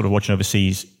people sort of watching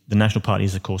overseas, the National Party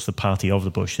is, of course, the party of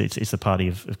the bush. It's the party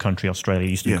of country Australia.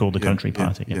 It used to be called the Country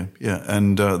Party. Yeah.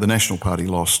 And the National Party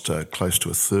lost close to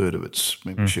a third of its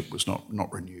membership, was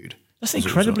not renewed. That's an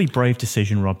incredibly brave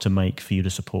decision, Rob, to make for you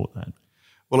to support that.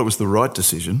 Well, it was the right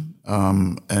decision.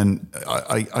 And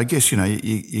I guess,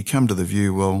 you come to the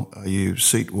view, well, are you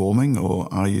seat warming or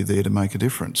are you there to make a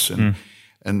difference?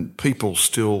 And people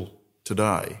still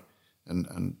today,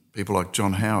 and people like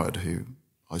John Howard, who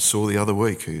I saw the other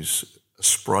week, who's a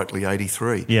sprightly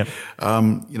 83,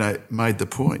 made the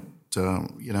point.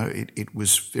 It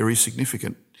was very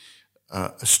significant.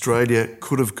 Australia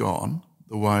could have gone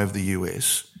the way of the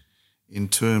US in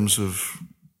terms of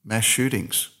mass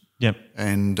shootings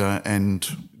and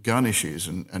gun issues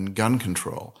and gun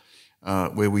control,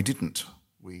 where we didn't.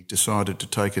 We decided to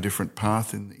take a different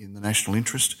path in the national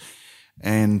interest,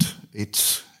 and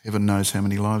it's heaven knows how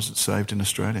many lives it saved in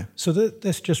Australia. So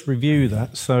let's just review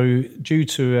that. So due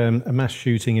to a mass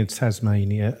shooting in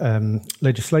Tasmania,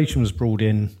 legislation was brought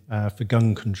in for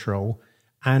gun control.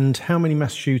 And how many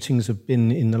mass shootings have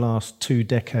been in the last 2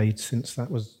 decades since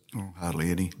that was? Oh, hardly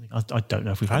any. I don't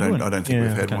know if we've had one. I don't think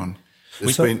we've had one. There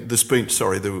was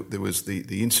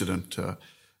the incident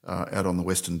out on the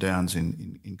Western Downs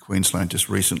in Queensland just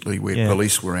recently where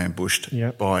police were ambushed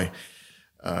by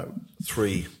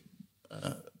 3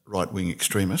 right-wing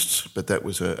extremists, but that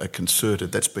was a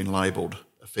concerted, that's been labelled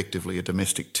effectively a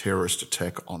domestic terrorist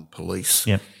attack on police.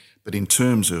 But in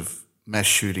terms of mass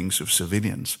shootings of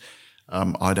civilians,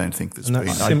 I don't think there's And been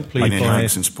that's simply anything by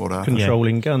since Port Arthur.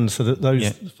 controlling guns, so that those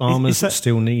farmers that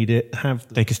still need it have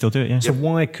them. They can still do it, yeah. So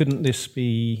why couldn't this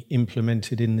be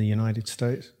implemented in the United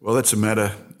States? Well, that's a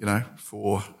matter,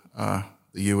 for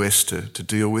the US to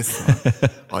deal with.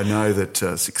 I know that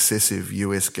successive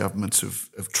US governments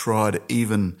have tried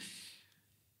even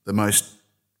the most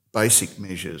basic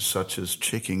measures, such as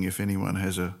checking if anyone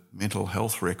has a mental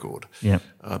health record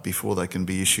before they can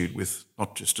be issued with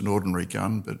not just an ordinary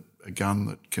gun, but a gun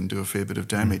that can do a fair bit of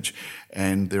damage.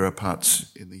 And there are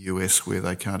parts in the US where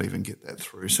they can't even get that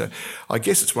through. So I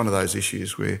guess it's one of those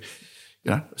issues where,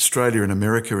 Australia and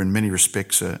America in many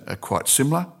respects are quite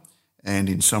similar, and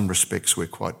in some respects we're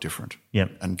quite different.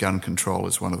 Yep. And gun control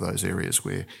is one of those areas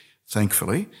where,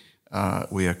 thankfully,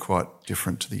 we are quite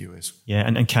different to the US. Yeah,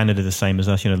 and Canada the same as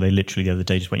us. They literally the other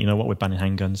day just went, we're banning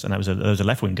handguns, and that was a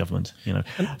left-wing government.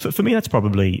 For me, that's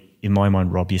probably, in my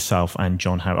mind, Rob, yourself and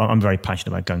John Howard. I'm very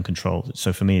passionate about gun control.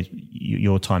 So for me,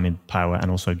 your time in power,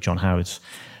 and also John Howard's,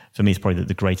 for me, it's probably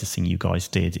the greatest thing you guys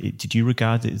did. Did you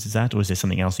regard it as that, or is there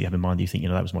something else you have in mind that you think,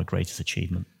 that was my greatest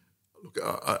achievement? Look,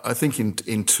 I think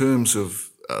in terms of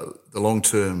the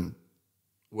long-term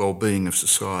well-being of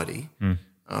society,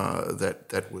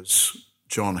 that was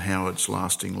John Howard's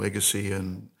lasting legacy,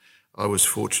 and I was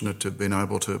fortunate to have been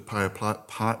able to play a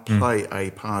part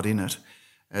in it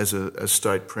as a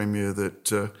state premier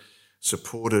that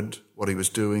supported what he was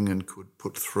doing and could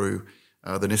put through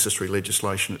the necessary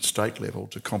legislation at state level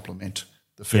to complement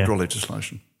the federal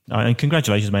legislation. And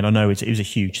congratulations, mate. I know it was a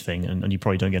huge thing, and you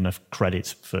probably don't get enough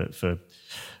credit for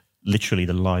literally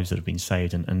the lives that have been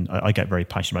saved. And I get very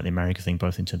passionate about the America thing,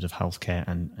 both in terms of healthcare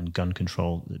and gun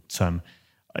control. That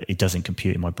it doesn't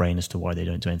compute in my brain as to why they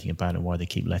don't do anything about it, and why they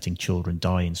keep letting children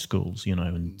die in schools. It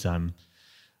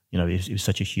was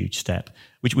such a huge step,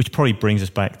 which probably brings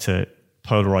us back to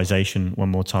polarization one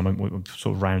more time. We'll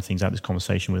sort of round things out this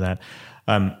conversation with that.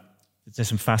 There's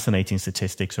some fascinating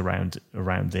statistics around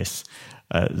this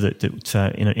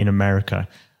that in America,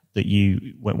 that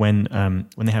when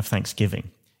they have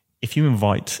Thanksgiving, if you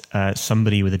invite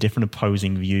somebody with a different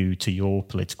opposing view to your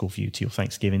political view to your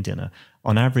Thanksgiving dinner,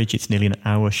 on average it's nearly an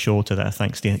hour shorter than a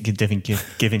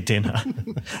Thanksgiving dinner,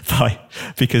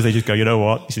 because they just go, you know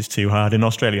what, this is too hard. In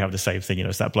Australia, you have the same thing.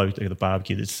 It's that bloke at the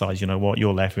barbecue that decides, you know what,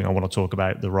 you're left wing, I want to talk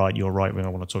about the right. You're right wing, I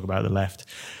want to talk about the left.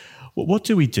 What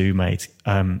do we do, mate?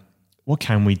 What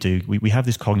can we do? We have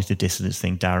this cognitive dissonance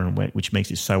thing, Darren, which makes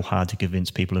it so hard to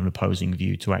convince people of an opposing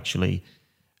view to actually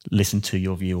listen to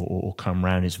your view or come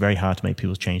round. It's very hard to make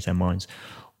people change their minds.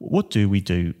 What do we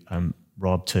do,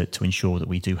 Rob, to ensure that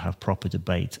we do have proper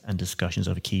debate and discussions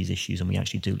over key issues, and we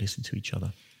actually do listen to each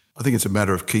other? I think it's a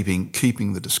matter of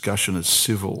keeping the discussion as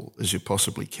civil as you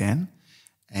possibly can,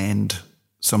 and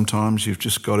sometimes you've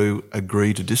just got to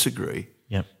agree to disagree.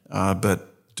 Yep. But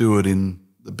do it in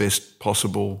the best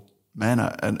possible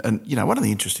manner. And one of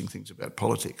the interesting things about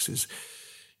politics is,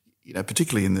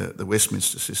 particularly in the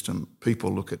Westminster system,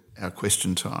 people look at our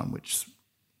question time, which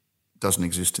doesn't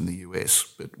exist in the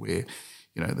US, but where,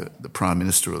 the Prime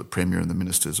Minister or the Premier and the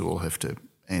ministers all have to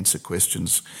answer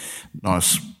questions,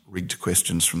 nice rigged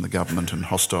questions from the government and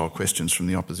hostile questions from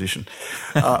the opposition.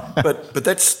 But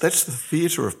that's the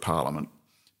theatre of Parliament.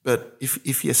 But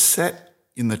if you sat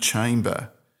in the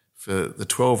chamber for the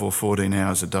 12 or 14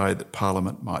 hours a day that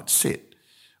Parliament might sit,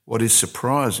 what is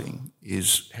surprising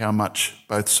is how much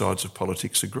both sides of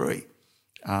politics agree.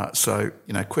 So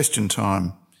question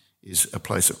time is a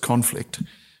place of conflict,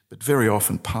 but very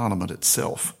often Parliament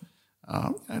itself,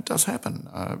 it does happen.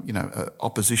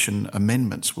 Opposition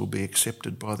amendments will be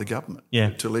accepted by the government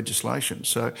to legislation.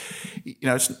 So,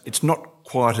 it's not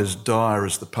quite as dire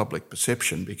as the public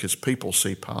perception, because people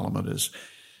see Parliament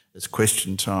as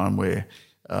question time where,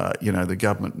 the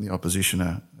government and the opposition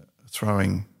are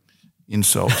throwing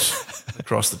insults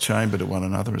across the chamber to one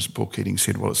another. As Paul Keating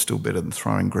said, well, it's still better than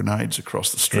throwing grenades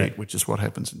across the street, which is what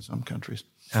happens in some countries.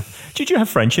 Did you have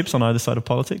friendships on either side of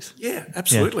politics? Yeah,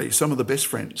 absolutely. Yeah. Some of the best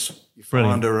friends you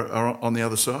find are on the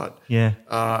other side. Yeah.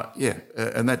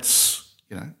 And that's,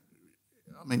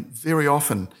 very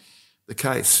often the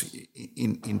case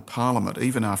in Parliament,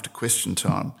 even after question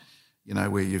time,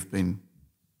 where you've been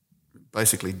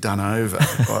basically done over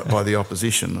by the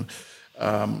opposition.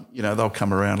 They'll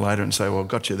come around later and say, well,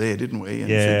 got you there, didn't we? And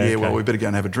say, well, we better go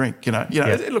and have a drink.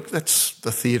 Look, that's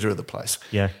the theatre of the place.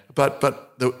 Yeah.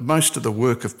 But most of the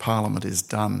work of Parliament is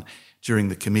done during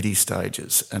the committee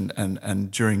stages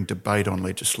and during debate on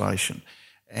legislation.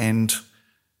 And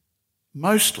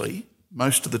most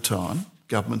of the time,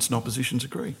 governments and oppositions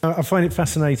agree. I find it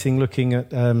fascinating looking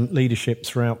at leadership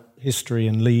throughout history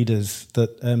and leaders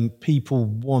that people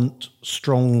want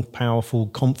strong, powerful,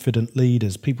 confident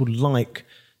leaders. People like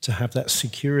to have that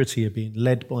security of being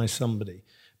led by somebody.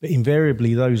 But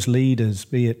invariably those leaders,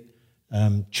 be it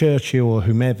Churchill or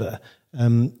whomever,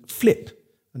 flip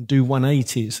and do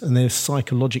 180s, and they're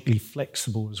psychologically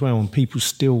flexible as well, and people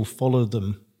still follow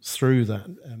them through that.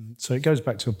 So it goes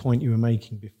back to a point you were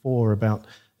making before about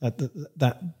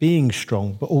that being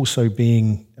strong, but also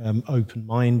being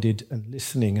open-minded and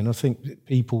listening. And I think that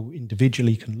people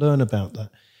individually can learn about that.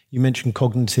 You mentioned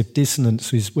cognitive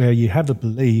dissonance is where you have a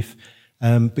belief,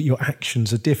 but your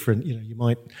actions are different. You know, you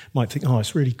might think, oh,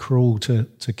 it's really cruel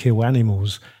to kill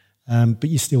animals, but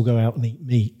you still go out and eat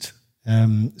meat.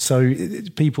 So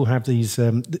people have these,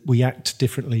 we act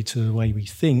differently to the way we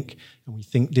think, and we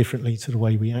think differently to the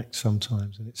way we act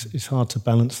sometimes. And it's hard to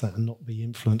balance that and not be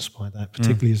influenced by that,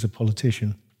 particularly as a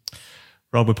politician.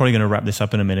 Rob, we're probably going to wrap this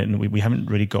up in a minute, and we haven't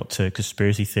really got to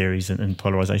conspiracy theories and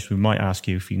polarisation. We might ask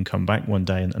you if you can come back one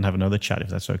day and have another chat, if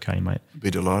that's okay, mate.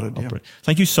 Be delighted, yeah.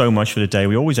 Thank you so much for the day.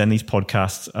 We always end these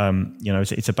podcasts,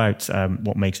 it's about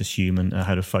what makes us human,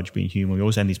 how to fudge being human. We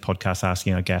always end these podcasts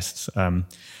asking our guests,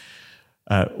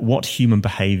 what human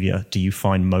behaviour do you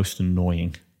find most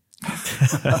annoying?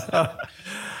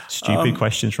 Stupid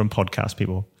questions from podcast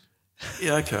people.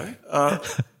 Yeah, okay.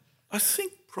 I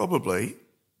think probably,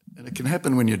 and it can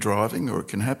happen when you're driving, or it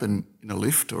can happen in a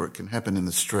lift, or it can happen in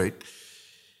the street,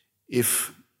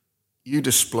 if you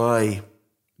display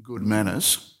good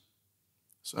manners,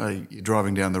 say you're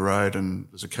driving down the road and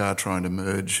there's a car trying to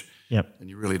merge, yep, and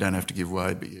you really don't have to give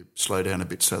way, but you slow down a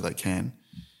bit so they can.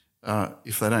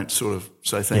 If they don't sort of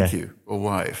say thank you or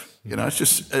wave, it's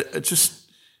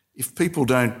just if people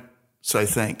don't say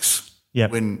thanks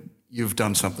when you've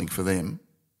done something for them,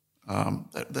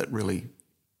 that really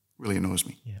annoys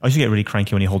me. Yeah. I used to get really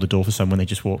cranky when you hold the door for someone, they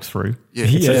just walk through.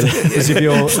 As if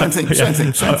you're same thing.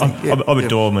 I'm a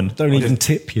doorman. Don't even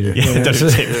tip you. Don't even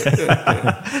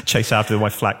tip. Chase after with my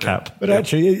flat cap. But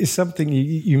actually, it's something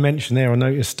you mentioned there. I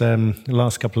noticed the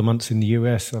last couple of months in the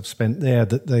US I've spent there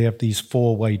that they have these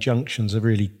four-way junctions, a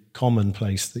really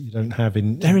commonplace that you don't have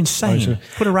in... They're insane.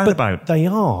 Put a roundabout. They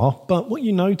are, but what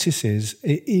you notice is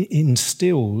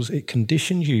it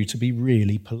conditions you to be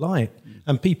really polite.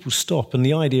 And people stop, and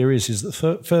the idea is the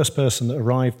first person that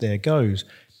arrived there goes.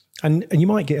 And you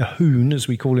might get a hoon, as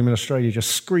we call him in Australia,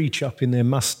 just screech up in their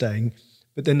Mustang,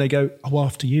 but then they go, oh,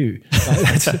 after you.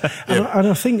 And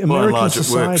I think American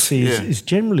society is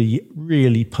generally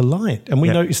really polite. And we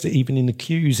noticed it even in the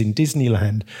queues in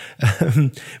Disneyland,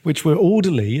 which were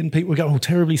orderly, and people would go, oh,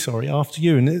 terribly sorry, after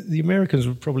you. And the Americans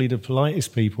were probably the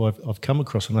politest people I've come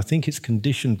across. And I think it's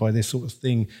conditioned by this sort of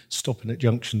thing, stopping at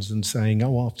junctions and saying,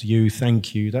 oh, after you,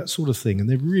 thank you, that sort of thing. And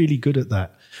they're really good at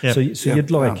that. Yep. So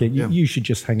you'd like it. You should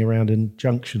just hang around in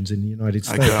junctions in the United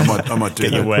States. Okay, I might do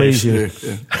that. Please, yeah.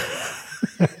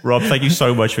 Rob, thank you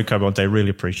so much for coming on today. Really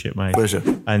appreciate it, mate. Pleasure.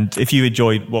 And if you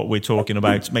enjoyed what we're talking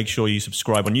about, make sure you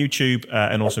subscribe on YouTube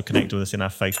and also connect with us in our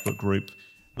Facebook group,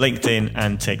 LinkedIn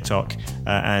and TikTok.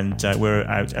 And we're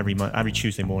out every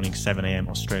Tuesday morning, 7 a.m.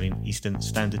 Australian Eastern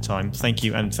Standard Time. Thank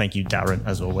you. And thank you, Darren,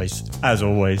 as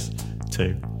always,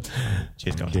 too.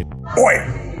 Cheers, guys.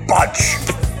 Oi,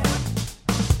 budge!